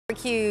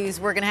Barbecues,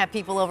 we're going to have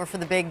people over for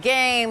the big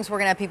games, we're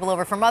going to have people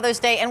over for Mother's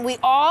Day, and we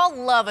all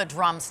love a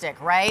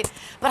drumstick, right?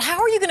 But how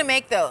are you going to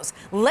make those?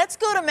 Let's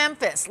go to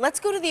Memphis.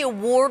 Let's go to the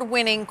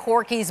award-winning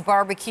Corky's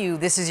Barbecue.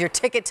 This is your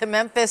ticket to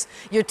Memphis,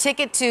 your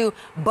ticket to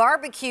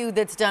barbecue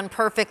that's done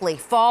perfectly.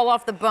 Fall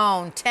off the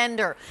bone,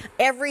 tender,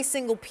 every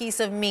single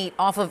piece of meat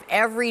off of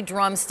every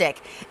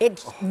drumstick.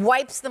 It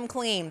wipes them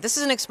clean. This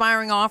is an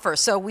expiring offer,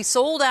 so we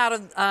sold out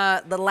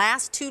of the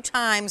last 2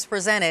 times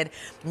presented.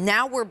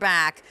 Now we're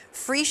back.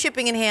 Free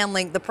shipping and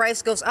handling. The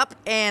price goes up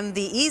and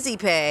the easy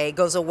pay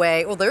goes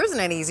away. Well, there isn't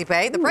any easy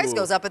pay. The price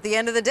goes up at the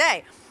end of the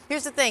day.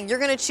 Here's the thing. You're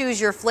going to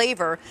choose your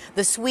flavor,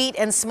 the sweet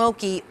and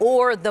smoky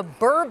or the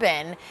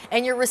bourbon,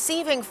 and you're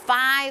receiving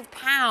 5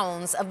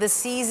 pounds of the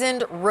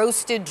seasoned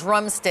roasted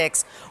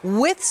drumsticks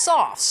with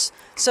sauce.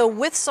 So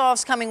with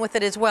sauce coming with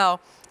it as well,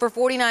 for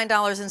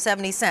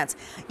 $49.70.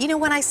 You know,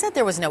 when I said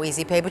there was no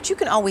easy pay, but you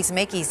can always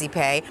make easy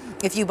pay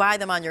if you buy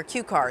them on your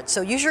Q card.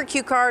 So use your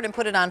Q card and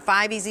put it on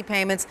 5 easy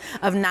payments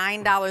of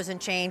 $9 and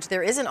change.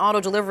 There is an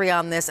auto delivery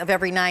on this of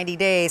every 90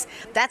 days.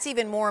 That's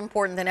even more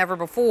important than ever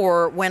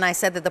before when I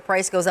said that the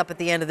price goes up at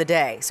the end of the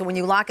day. So when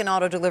you lock in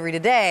auto delivery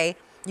today,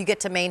 you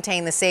get to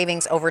maintain the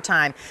savings over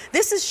time.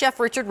 This is Chef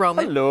Richard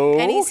Roman. Hello.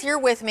 And he's here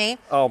with me.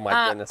 Oh,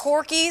 my goodness.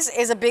 Corky's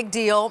is a big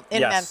deal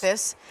in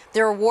Memphis.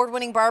 They're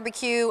award-winning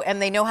barbecue, and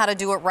they know how to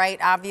do it right,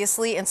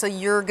 obviously, and so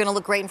you're going to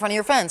look great in front of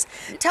your friends.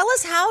 Tell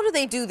us, how do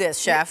they do this,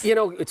 Chef? You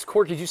know, it's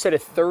Corky. You said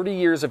it, 30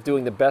 years of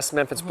doing the best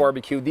Memphis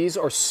barbecue. These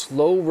are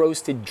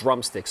slow-roasted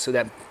drumsticks, so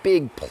that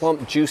big,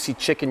 plump, juicy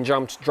chicken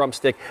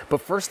drumstick.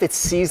 But first, it's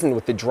seasoned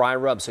with the dry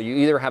rub, so you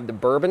either have the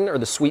bourbon or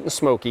the sweet and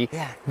smoky.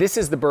 Yeah. This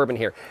is the bourbon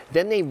here.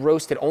 Then they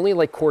roast it only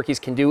like Corky's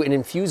can do. It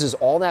infuses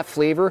all that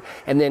flavor,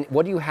 and then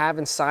what do you have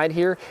inside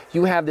here?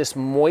 You have this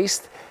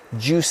moist,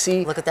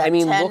 juicy. Look at that. I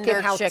mean, tender look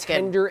at how chicken.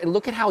 tender and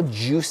look at how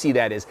juicy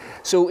that is.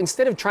 So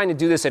instead of trying to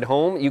do this at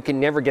home, you can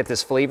never get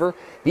this flavor.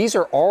 These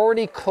are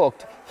already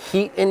cooked,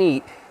 heat and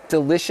eat,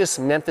 delicious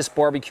Memphis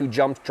barbecue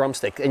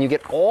drumstick, and you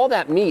get all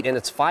that meat, and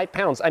it's 5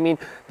 pounds. I mean,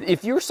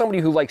 if you're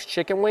somebody who likes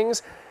chicken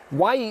wings,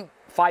 why eat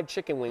 5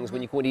 chicken wings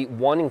when you could eat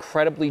 1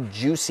 incredibly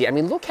juicy? I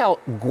mean, look how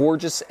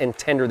gorgeous and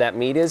tender that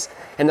meat is,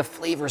 and the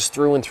flavors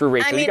through and through,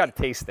 Rachel. You got to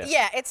taste this.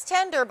 Yeah, it's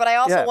tender, but I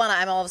also want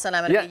to, all of a sudden,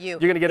 I'm going to be you. You're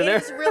going to get in there?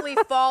 These really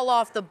fall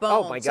off the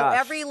bone. Oh, my gosh. So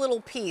every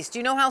little piece. Do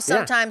you know how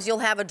sometimes you'll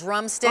have a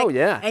drumstick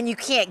and you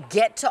can't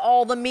get to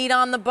all the meat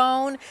on the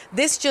bone?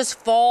 This just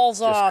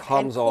falls off.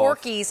 Comes and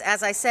Corky's,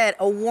 as I said,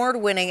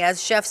 award-winning,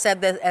 as Chef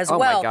said that as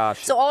well. Oh, my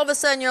gosh. So all of a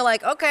sudden, you're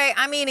like, okay,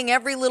 I'm eating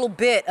every little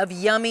bit of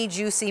yummy,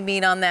 juicy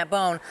meat on that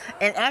bone.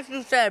 And as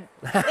you said,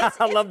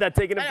 I love that,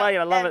 taking a bite.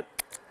 I love it.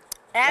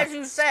 As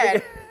you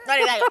said,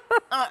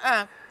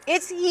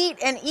 it's heat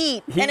and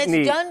eat, and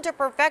it's done to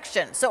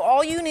perfection. So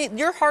all you need,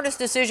 your hardest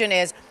decision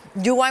is,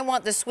 do I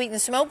want the sweet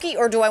and smoky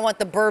or do I want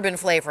the bourbon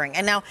flavoring?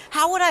 And now,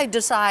 how would I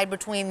decide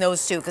between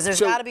those two? Because there's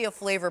got to be a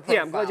flavor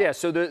profile. Yeah,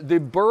 so the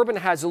bourbon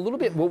has a little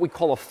bit what we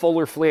call a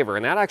fuller flavor,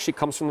 and that actually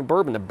comes from the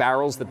bourbon. The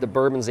barrels that the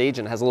bourbon's aged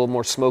in has a little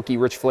more smoky,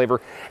 rich flavor.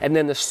 And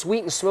then the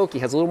sweet and smoky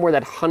has a little more of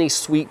that honey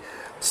sweet.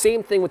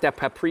 Same thing with that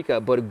paprika,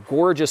 but a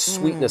gorgeous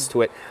sweetness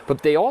to it.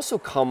 But they also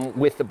come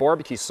with the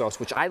barbecue sauce,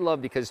 which I love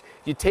because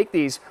you take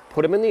these,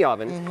 put them in the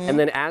oven, and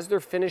then as they're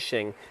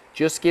finishing,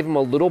 just give them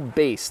a little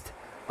baste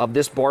of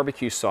this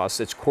barbecue sauce.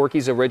 It's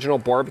Corky's original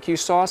barbecue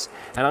sauce.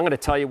 And I'm going to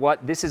tell you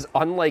what, this is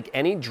unlike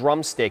any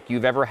drumstick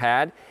you've ever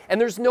had.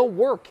 And there's no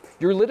work.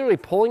 You're literally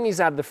pulling these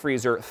out of the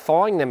freezer,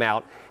 thawing them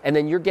out, and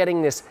then you're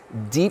getting this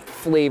deep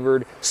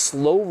flavored,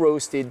 slow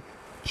roasted,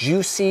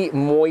 juicy,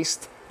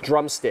 moist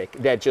drumstick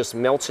that just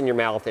melts in your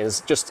mouth, and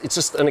it's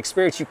just an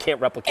experience you can't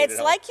replicate. It's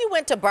like you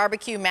went to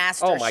Barbecue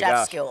Master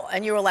Chef School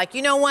and you were like,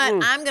 you know what,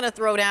 I'm gonna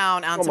throw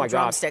down on some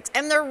drumsticks.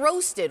 And they're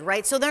roasted,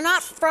 right? So they're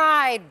not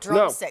fried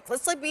drumsticks.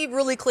 Let's be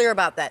really clear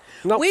about that.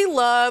 We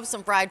love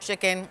some fried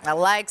chicken. I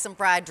like some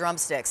fried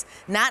drumsticks.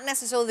 Not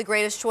necessarily the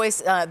greatest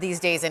choice these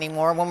days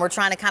anymore when we're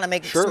trying to kind of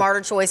make smarter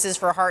choices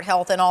for heart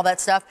health and all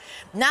that stuff.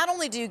 Not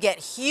only do you get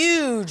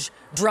huge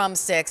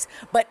drumsticks,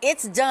 but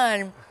it's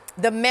done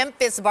the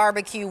Memphis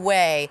barbecue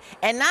way,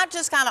 and not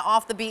just kind of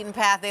off the beaten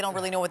path. They don't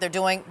really know what they're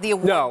doing. The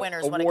award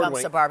winners when it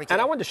comes to barbecue. And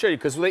I wanted to show you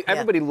because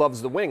everybody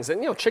loves the wings,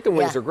 and you know, chicken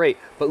wings are great.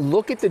 But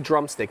look at the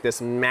drumstick,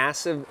 this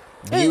massive,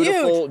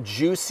 beautiful,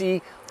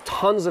 juicy,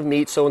 tons of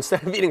meat. So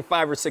instead of eating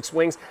 5 or 6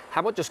 wings,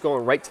 how about just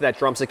going right to that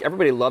drumstick?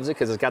 Everybody loves it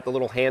because it's got the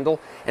little handle.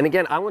 And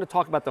again, I want to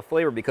talk about the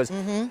flavor because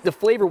the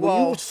flavor,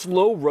 when you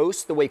slow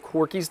roast the way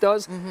Corky's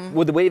does,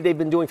 with the way they've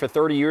been doing for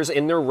 30 years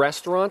in their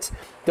restaurants,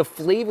 the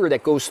flavor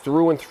that goes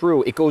through and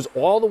through, it goes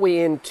all the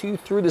way in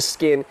through the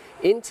skin,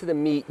 into the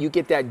meat. You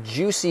get that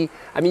juicy,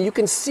 I mean, you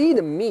can see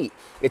the meat.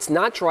 It's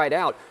not dried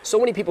out. So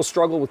many people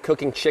struggle with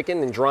cooking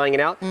chicken and drying it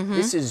out.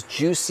 This is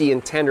juicy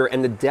and tender,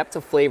 and the depth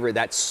of flavor,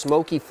 that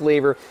smoky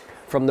flavor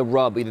from the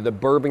rub, either the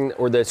bourbon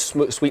or the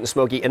sweet and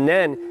smoky, and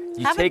then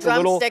you take a little. Have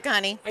a drumstick,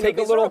 honey. Take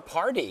a little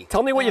party.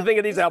 Tell me what you think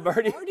of these,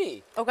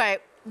 Alberti. Okay,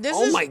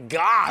 Oh my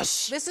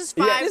gosh. This is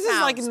 5 pounds. This is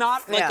like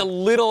not like Yeah. a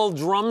little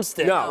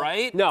drumstick,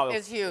 right? No.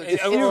 It's huge.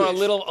 Or a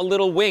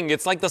little wing.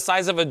 It's like the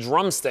size of a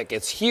drumstick.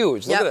 It's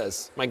huge. Look Yep. at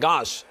this. My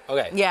gosh.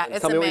 Okay. Yeah, it's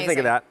Tell me amazing. what you think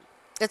of that.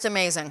 It's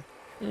amazing.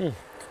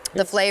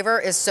 The flavor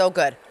is so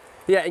good.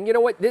 Yeah, and you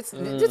know what? This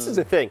is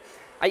the thing.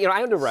 I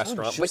own a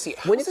restaurant, but juicy.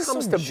 when How it is this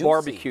comes so to juicy?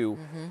 barbecue,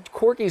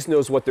 Corky's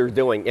knows what they're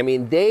doing. I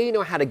mean, they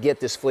know how to get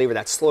this flavor,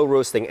 that slow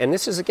roasting. And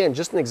this is, again,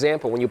 just an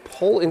example. When you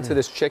pull into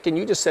this chicken,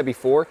 you just said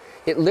before,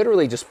 it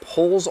literally just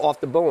pulls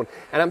off the bone.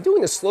 And I'm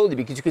doing this slowly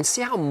because you can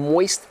see how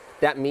moist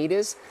that meat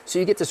is. So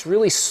you get this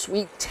really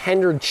sweet,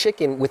 tender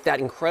chicken with that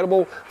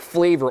incredible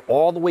flavor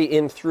all the way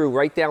in through,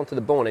 right down to the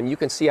bone. And you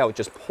can see how it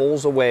just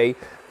pulls away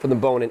from the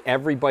bone, and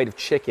every bite of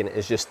chicken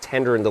is just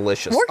tender and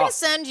delicious. We're going to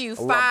send you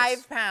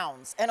 5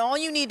 pounds, and all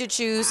you need to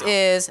choose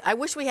is, I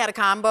wish we had a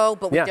combo,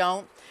 but we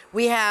don't.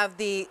 We have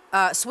the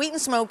sweet and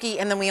smoky,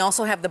 and then we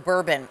also have the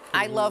bourbon.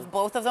 I love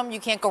both of them. You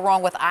can't go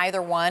wrong with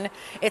either one.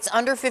 It's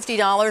under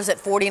 $50 at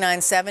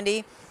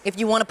 $49.70. If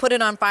you want to put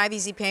it on 5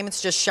 easy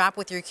payments, just shop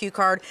with your Q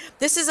card.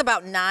 This is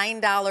about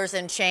 $9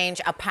 and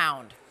change a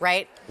pound,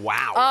 right?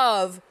 Wow.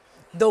 Of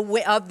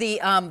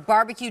the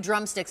barbecue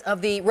drumsticks,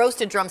 of the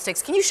roasted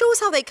drumsticks. Can you show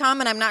us how they come?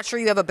 And I'm not sure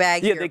you have a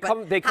bag here. They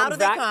come They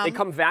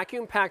come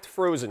vacuum packed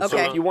frozen. So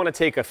Okay. if you want to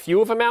take a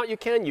few of them out, you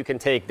can. You can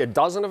take a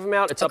dozen of them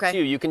out. It's up to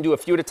you. You can do a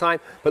few at a time,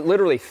 but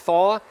literally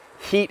thaw,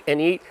 heat, and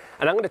eat.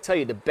 And I'm going to tell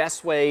you, the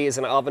best way is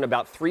an oven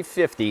about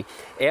 350.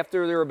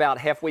 After they're about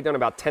halfway done,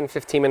 about 10,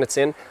 15 minutes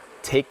in,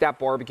 take that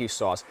barbecue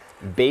sauce,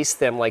 baste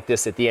them like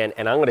this at the end,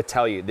 and I'm going to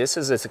tell you, this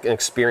is an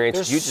experience.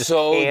 They're you just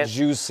so can't.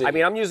 juicy. I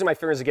mean, I'm using my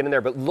fingers to get in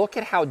there, but look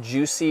at how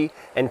juicy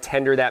and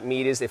tender that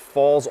meat is. It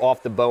falls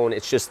off the bone.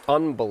 It's just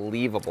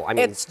unbelievable. I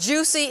mean, It's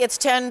juicy, it's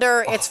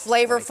tender, it's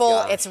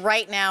flavorful. It's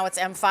right now. It's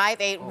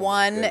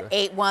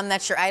M58181.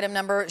 That's your item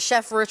number.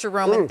 Chef Richard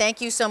Roman, thank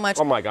you so much.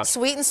 Oh my gosh.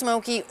 Sweet and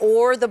smoky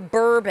or the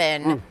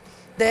bourbon.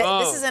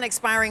 This is an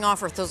expiring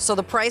offer, so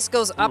the price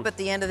goes up at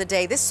the end of the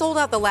day. This sold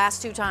out the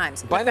last 2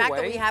 times. By the the fact way,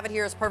 that we have it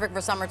here is perfect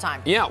for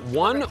summertime. Yeah,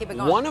 one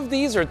of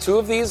these or 2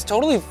 of these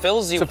totally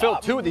fills you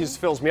up. 2 of these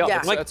fills me up.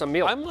 Yeah. That's a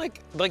meal. I'm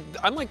like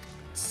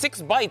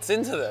 6 bites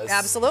into this.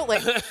 Absolutely.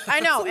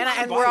 I know,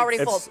 and we're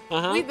already full.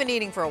 We've been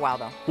eating for a while,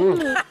 though.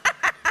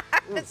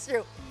 It's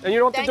true. And you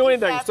don't have to do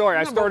anything. Chef. Sorry,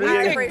 I started I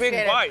eating. appreciate Big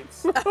it.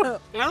 bites. You know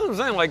what I'm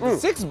saying? Like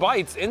 6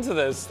 bites into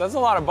this. That's a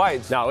lot of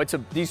bites. No,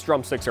 these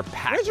drumsticks are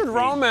packed. Richard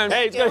Roman.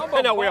 Hey, it's good.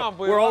 I know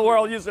we're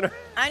all using it.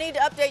 I need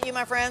to update you,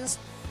 my friends.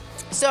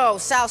 So,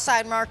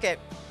 Southside Market,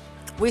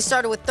 we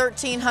started with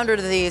 1,300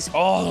 of these.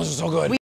 Oh, those are so good.